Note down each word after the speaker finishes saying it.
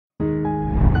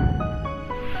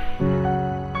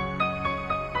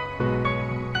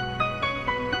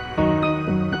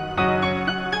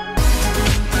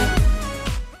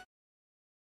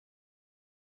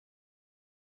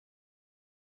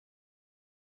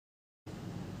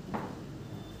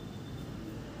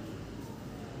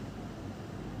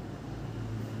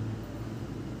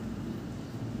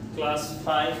Class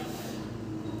 5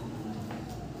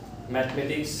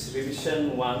 Mathematics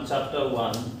Revision 1 Chapter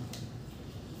 1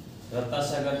 Ratna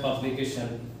Sagar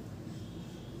publication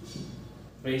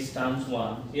Phrase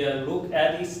Term-1. Here look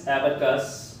at this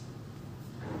abacus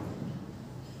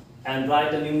and write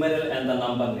the numeral and the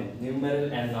number name.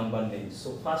 Numeral and number name.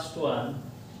 So first one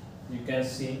you can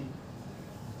see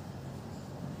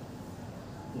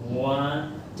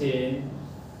 1, 10,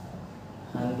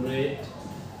 100,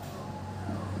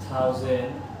 1000,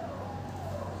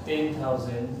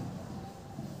 10,000,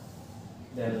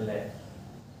 then left.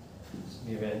 It's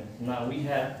given. Now we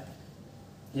have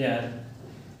here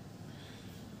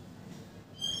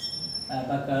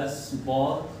abacus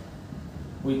ball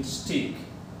with stick.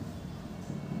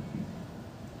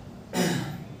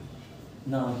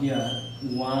 Now here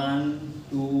 1,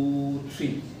 2,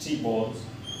 3, 3 balls.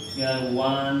 Here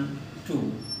 1,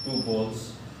 2, 2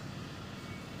 balls.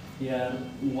 Here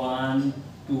 1,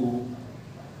 2,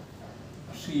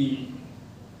 3.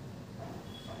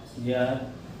 Here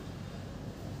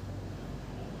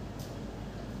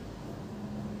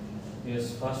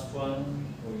yes, first one.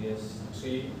 Oh yes,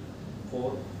 3,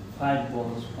 4, 5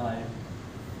 balls, 5.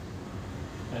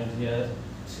 And here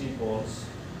 3 balls.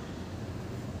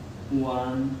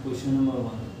 1, question number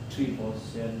 1, 3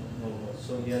 balls. Here no balls.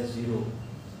 So here 0.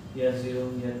 Here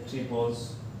 0. Here 3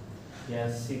 balls.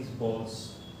 Here 6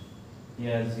 balls.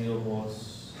 Here 0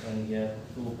 balls. And here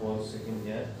 2 balls. Again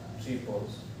here 3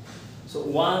 balls. So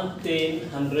 1, 10,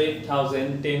 100,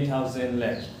 1000, 10,000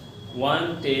 left.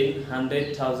 1, 10,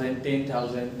 100,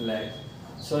 10,000 left.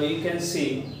 So you can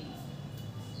see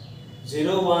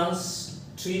 0 ones,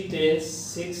 3 tens,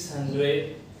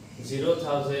 600,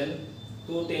 0,000,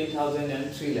 2 10,000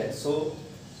 and 3 lakhs. So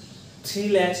 3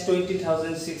 lakhs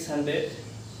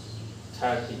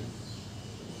 20,630.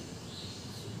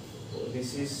 So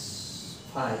this is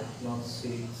 5, not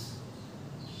 6.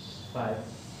 5.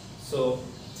 So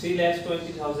 3 lakhs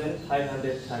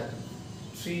 20,530.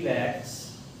 3 lakhs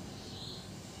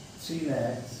 3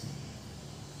 lakhs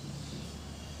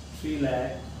 3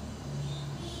 lakh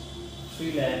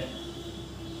 3 lakh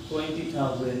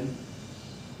 20,000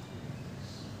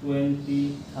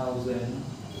 20,000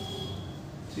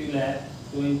 3 lakh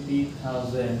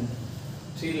 20,000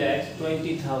 3 lakh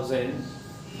 20,000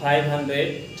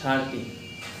 530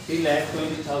 3 lakh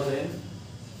 20,000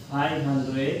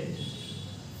 500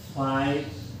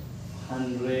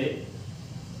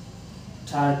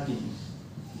 530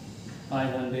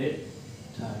 530.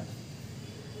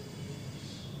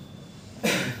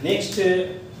 Next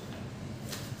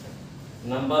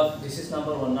number, this is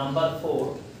number 1. Number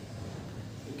 4,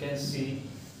 you can see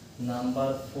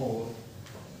number 4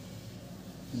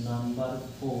 number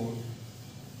 4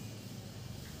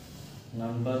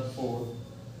 number 4.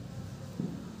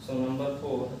 So number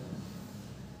 4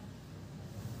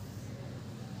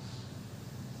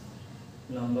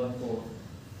 number 4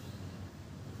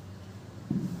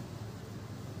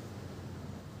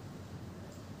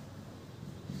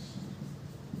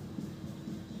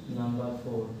 number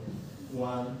 4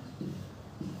 1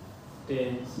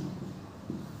 10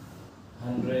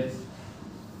 100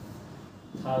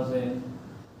 1000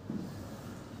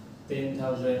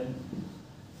 10,000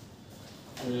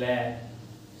 lakh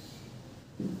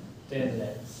 10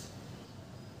 lakhs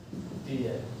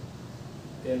 10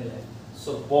 lakhs.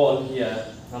 So ball here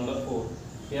number 4.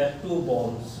 Here 2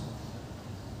 balls.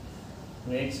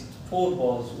 Next 4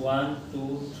 balls 1,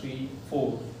 2, 3,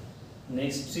 4.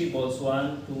 Next 3 balls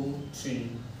 1, 2, 3.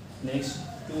 Next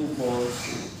 2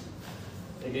 balls.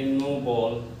 Again no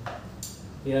ball.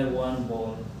 Here 1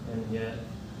 ball and here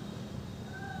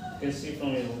you can see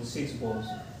from here 6 balls.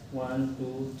 1,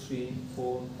 2, 3,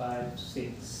 4, 5,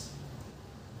 6.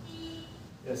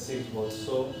 Here 6 balls.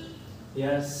 So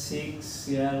here 6,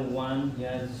 here 1,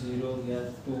 here 0,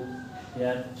 here 2,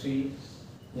 here 3,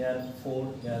 here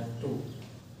 4, here 2.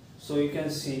 So you can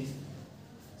see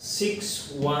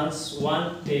 6 ones,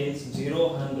 1 tens,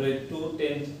 0 100, 2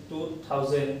 tens,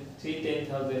 2,000, 3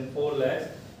 10,000, 4 lakhs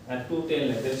and 2 10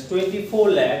 lakhs. That's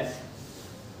 24 lakhs,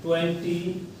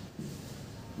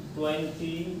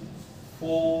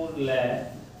 24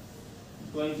 lakh,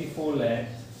 24 lakh,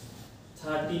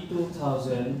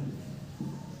 32,000,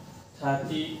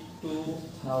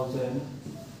 32,000,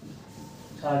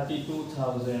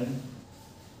 32,000,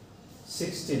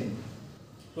 16.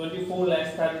 24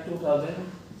 lakhs,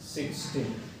 32,000,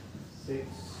 16.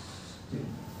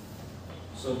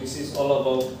 So this is all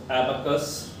about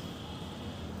abacus.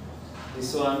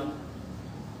 This one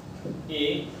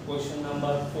A, question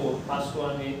number 4. First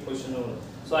one A, question number 1.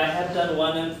 So I have done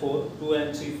 1 and 4, 2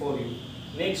 and 3 for you.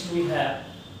 Next we have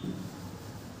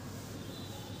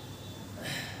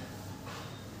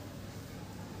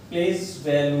place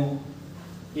value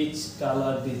each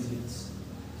color digits.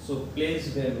 So place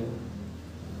value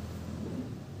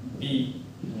B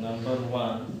number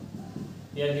 1.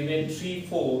 Here given 3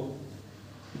 4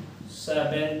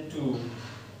 7 2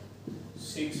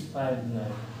 6 5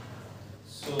 9.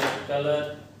 So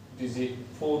color digit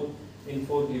 4 in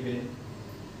 4 given.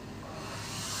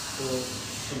 So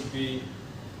should be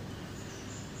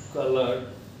colored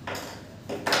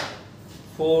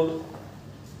 4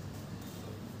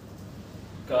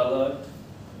 colored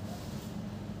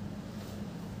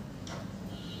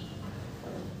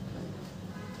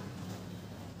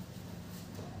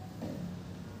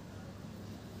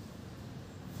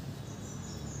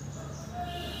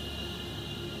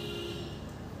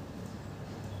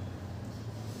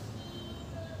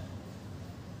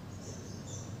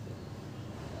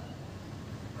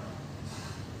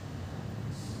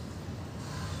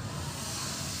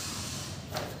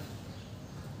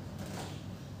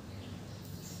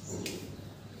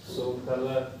so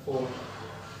color 4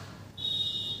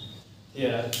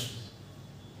 here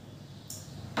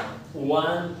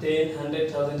 1 10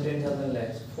 100,000 10,000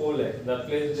 lakhs 4 lakhs. The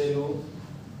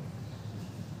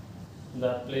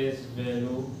place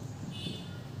value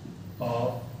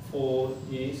of 4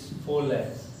 is 4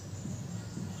 lakhs.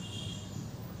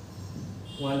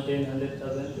 1 10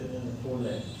 100,000 4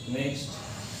 lakhs. Next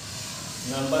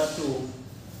number 2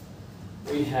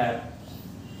 we have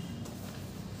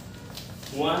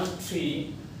 1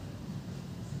 3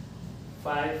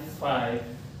 5 5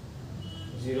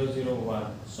 0 0 1.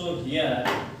 So here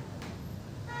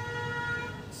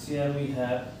we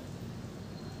have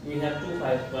 2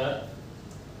 5s, but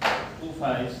 2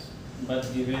 5s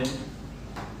but given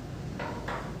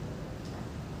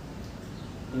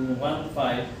in 1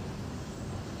 5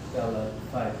 color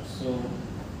 5. So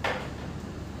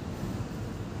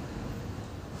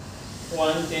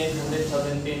 1 10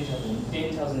 100,000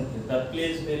 10,000. The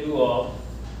place value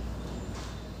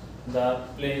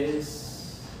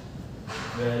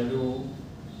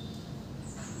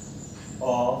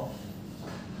of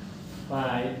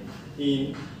 5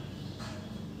 in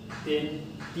 10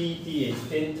 TTH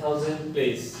 10,000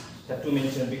 place. Have to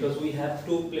mention because we have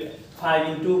 5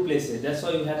 in 2 places. That's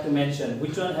why you have to mention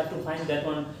which one have to find. That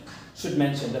one should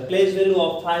mention. The place value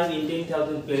of 5 in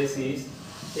 10,000 place is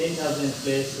 10,000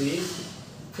 place is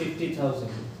 50,000.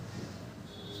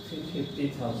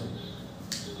 50,000.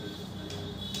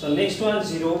 So next one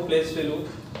 0 place value,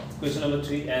 question number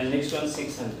 3, and next one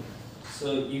 600.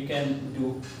 So you can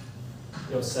do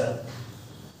yourself.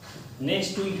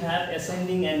 Next we have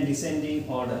ascending and descending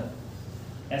order.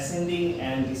 Ascending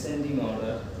and descending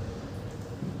order.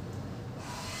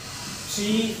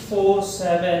 3 4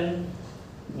 7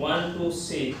 1 2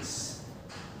 6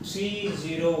 3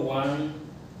 0 1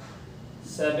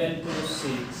 7 2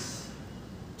 6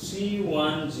 3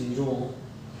 1 0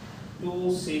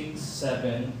 2 6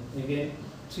 7 again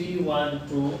 3 1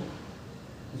 2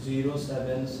 0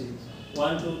 7 6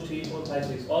 1 2 3 4 5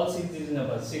 6 all 6 digit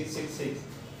numbers 6 6 6.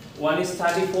 One is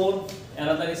 34,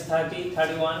 another is 30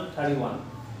 31 31.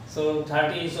 So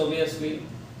 30 is obviously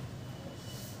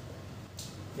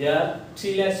here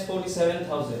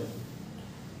 3,47,000.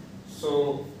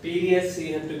 So periods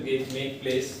you have to make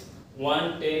place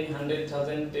 1 10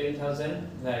 100,000 10,000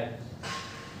 like.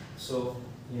 So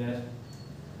here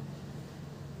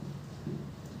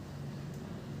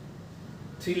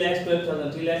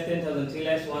 3,12,000 3,10,000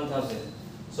 3,01,000.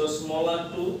 So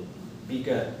smaller to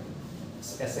bigger.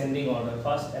 Ascending order.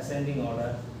 First ascending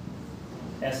order.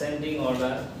 Ascending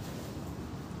order.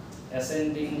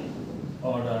 Ascending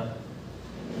order.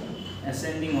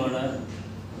 Ascending order.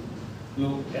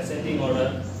 Look, ascending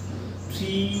order.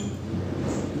 3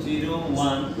 0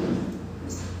 1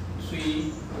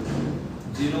 3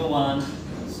 0 1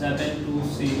 7 2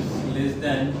 6 less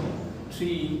than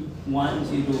 3 1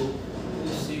 0 2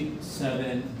 6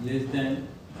 7 less than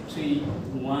 3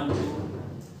 1 2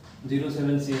 0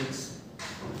 7 6.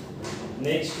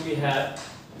 Next we have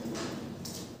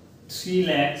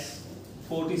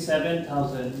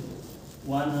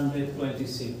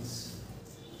 3,47,126.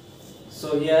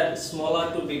 So here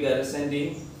smaller to bigger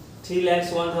ascending.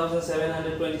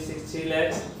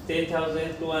 3,01,726,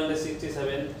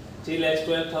 3,10,267,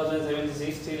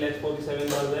 3,12,076,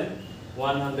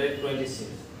 3,47,126.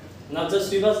 Now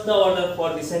just reverse the order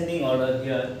for descending order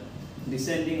here.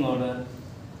 Descending order.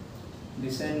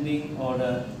 Descending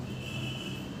order.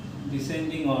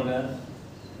 Descending order.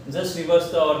 Just reverse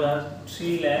the order.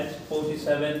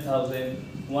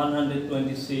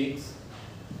 3,47,126,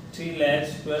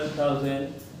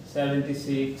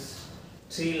 3,12,076,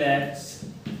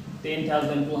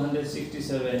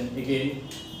 3,10,267, again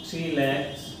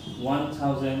 3,00,000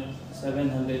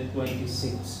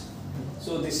 1726.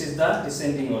 So this is the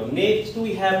descending order. Next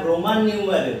we have Roman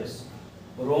numerals.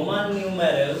 Roman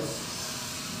numerals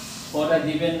for the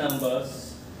given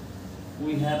numbers.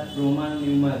 We have Roman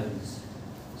numerals.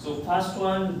 So first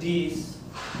one, these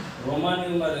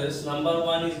Roman numerals. Number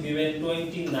 1 is given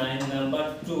 29.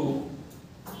 Number 2,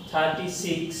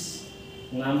 36.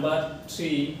 Number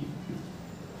 3,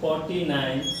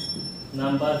 49.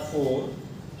 Number 4,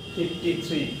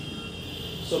 53.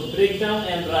 So break down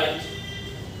and write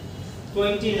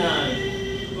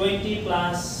 29. 20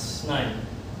 plus 9.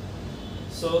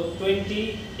 So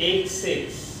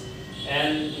 20x6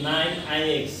 and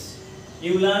 9ix.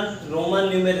 You learned Roman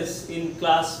numerals in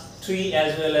class 3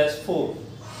 as well as 4.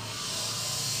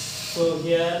 So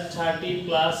here 30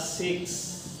 plus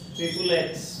 6, triple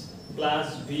x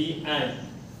plus vi.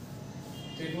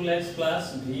 Triple x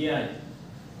plus vi.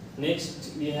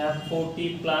 Next we have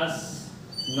 40 plus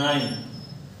 9.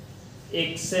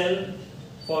 XL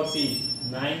 40,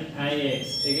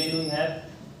 9ix. Again we have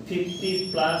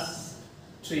 50 plus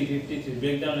 3, 53.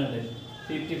 Break down and write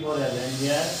 54 and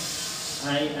here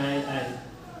I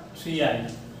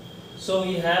 3i. So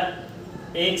we have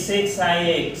xxix,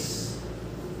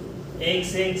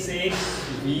 xxx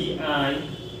vi,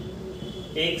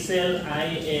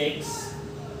 xlix,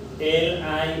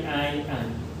 lii.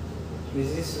 This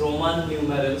is Roman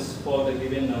numerals for the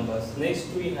given numbers. Next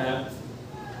we have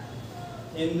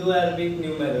Indo-Arabic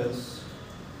numerals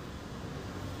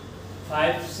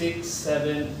 5, 6,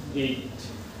 7, 8.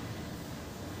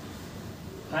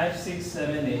 5, 6,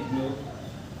 7, 8. Look.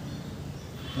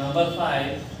 Number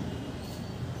 5,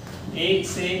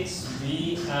 XX,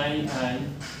 VII.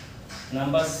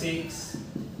 Number 6,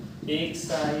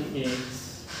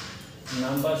 XIX.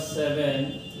 Number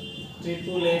 7,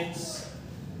 triple X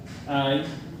I.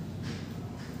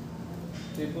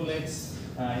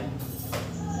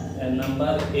 And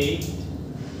number 8,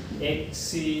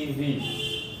 XCV.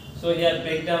 So here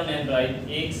break down and write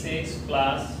XX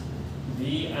plus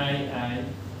VII.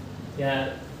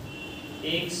 Here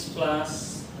X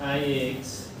plus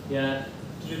IX. Here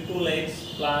triple X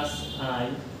plus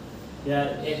I.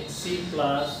 Here XC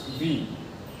plus V.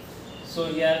 So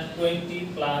here 20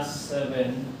 plus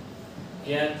 7.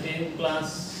 Here 10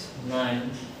 plus 9.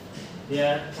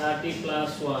 Here 30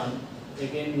 plus 1.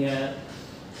 Again here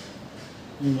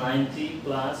 90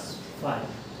 plus 5.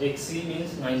 XC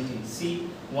means 90. C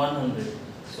 100.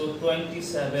 So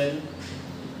 27,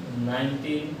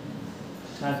 19,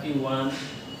 31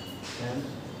 and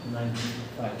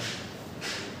 95.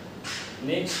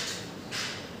 Next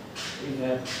we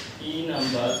have E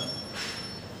number.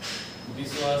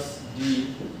 This was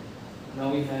D. Now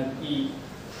we have E.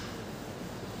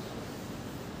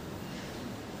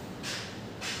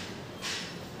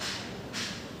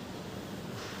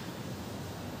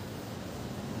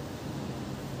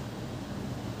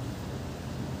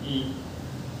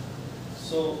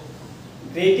 So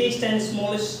greatest and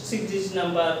smallest 6-digit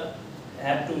number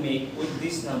have to make with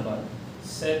this number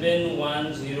 7,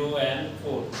 1, 0 and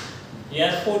 4.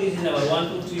 Here 4-digit number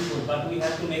 1, 2, 3, 4, but we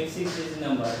have to make 6-digit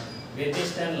number,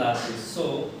 greatest and largest.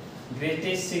 So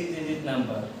greatest 6-digit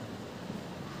number,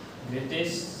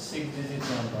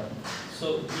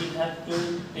 So we have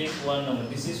to take one number.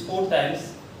 This is 4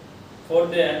 times. For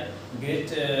that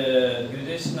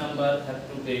greatest number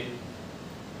have to take.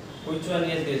 Which one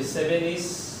is greatest? 7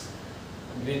 is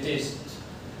greatest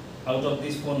out of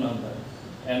this 4 number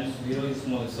and 0 is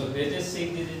smallest. So greatest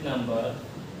 6-digit number,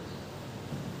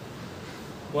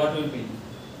 what will be?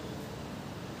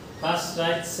 First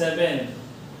write 7,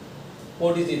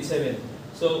 4 digit 7.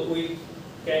 So we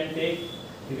can take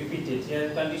repeated.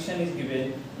 Here condition is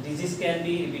given, digits can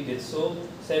be repeated. So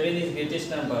 7 is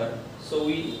greatest number. So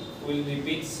we will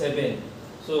repeat 7.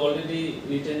 So already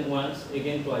written once,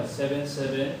 again twice. 7,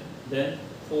 7. Then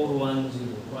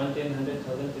 410, 1, 10, 100,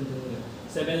 1000, 10,000,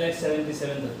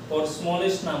 7,77,000. For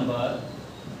smallest number,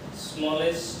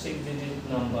 smallest 6-digit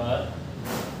number.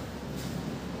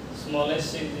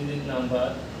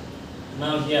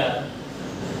 Now here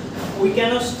we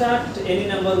cannot start any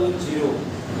number with 0.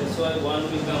 That's why 1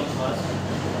 will come first.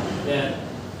 Then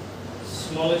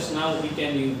smallest, now we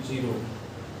can use 0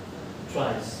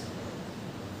 twice.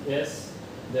 Yes.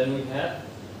 Then we have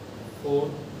 4,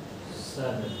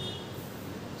 7.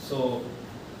 So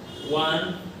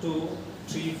 1, 2,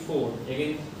 3, 4.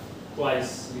 Again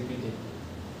twice repeated.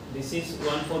 This is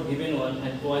 1 for given one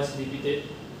and twice repeated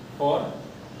for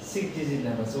 6-digit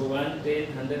number. So 1,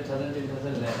 10, 100, 1000,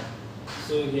 10,000 lakh.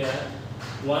 So here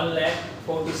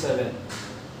 1,47,000.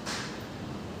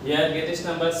 Here greatest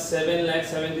number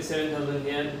 7,77,000.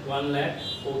 Here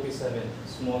 1,47,000.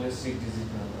 smallest 6-digit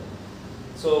number.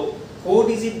 So 4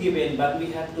 digit given, but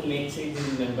we have to make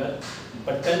 6-digit number.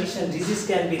 But condition digits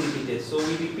can be repeated. So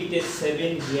we repeated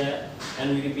 7 here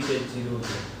and we repeated 0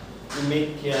 here. To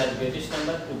make here greatest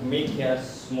number, to make here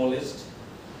smallest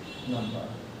number.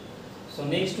 So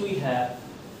next we have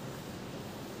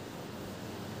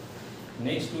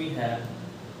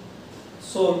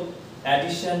solve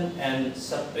addition and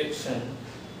subtraction.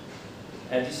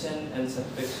 Addition and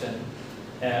subtraction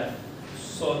have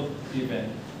solved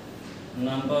given.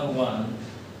 Number 1,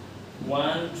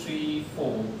 1, 3,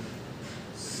 4,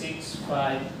 6,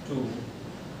 5, 2,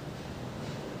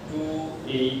 2,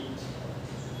 8,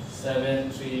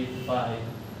 7, 3, 5,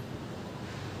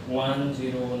 1,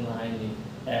 0, 9,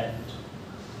 8.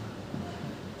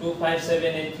 2, 5, 7,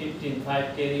 8, 15,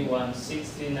 5 carry 1, 6,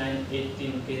 3, 9,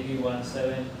 18 carry 1,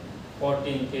 7,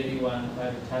 14 carry 1,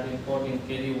 5, 13, 14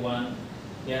 carry 1,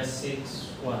 here 6,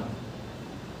 1.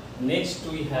 Next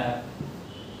we have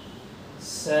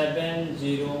 7,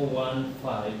 0, 1,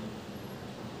 5,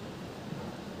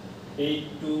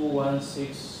 8, 2, 1,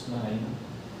 6, 9,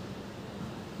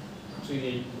 3,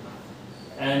 8.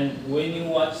 And when you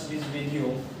watch this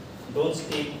video, don't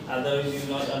skip, otherwise you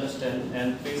will not understand,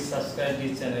 and please subscribe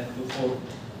this channel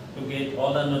to get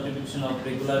all the notification of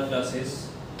regular classes.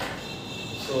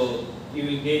 So you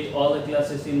will get all the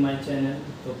classes in my channel,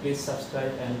 so please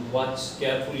subscribe and watch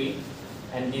carefully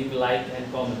and give like and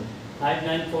comment. 5,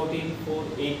 9, 14, 4,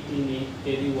 18, 8,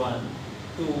 carry 1,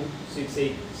 2, 6,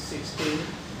 8, 16,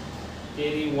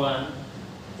 carry 1,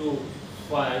 2,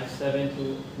 5, 7,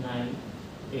 2, 9,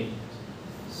 8.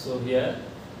 So here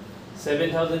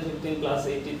 7015 plus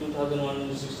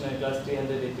 82,169 plus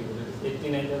 380,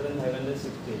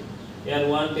 89,560. Here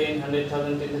 1, 10,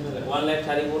 100,000, 10,000,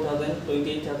 1,34,000,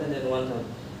 28,000 and 1,000.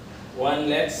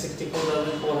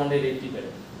 1,64,480.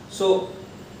 So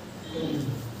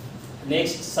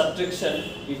next subtraction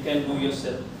you can do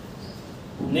yourself.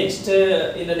 Next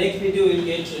in the next video we will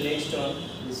get the next one.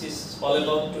 This is all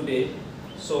about today.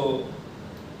 So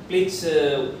please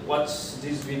watch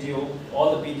this video,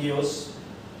 all the videos.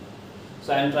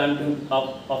 So I am trying to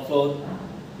upload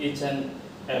each and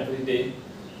every day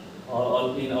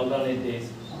or in alternate days.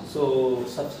 So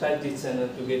subscribe this channel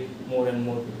to get more and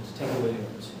more videos. Thank you very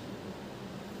much.